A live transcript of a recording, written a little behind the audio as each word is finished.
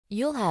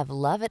You'll have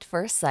love at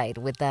first sight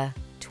with the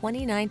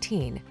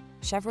 2019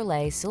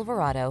 Chevrolet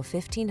Silverado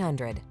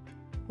 1500.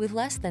 With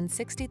less than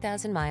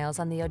 60,000 miles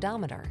on the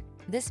odometer,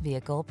 this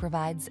vehicle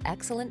provides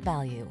excellent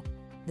value.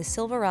 The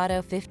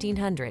Silverado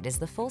 1500 is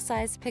the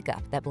full-size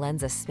pickup that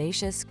blends a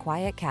spacious,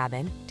 quiet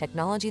cabin,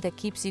 technology that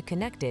keeps you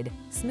connected,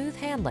 smooth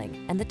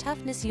handling, and the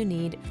toughness you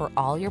need for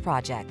all your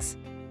projects.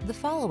 The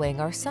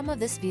following are some of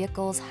this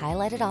vehicle's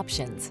highlighted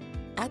options: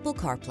 Apple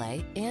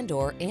CarPlay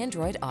and/or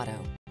Android Auto,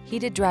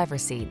 heated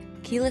driver's seat,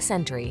 keyless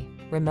entry,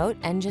 remote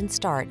engine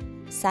start,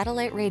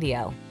 satellite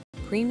radio,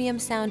 premium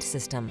sound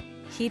system,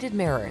 heated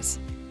mirrors,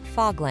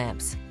 fog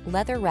lamps,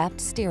 leather-wrapped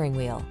steering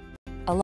wheel,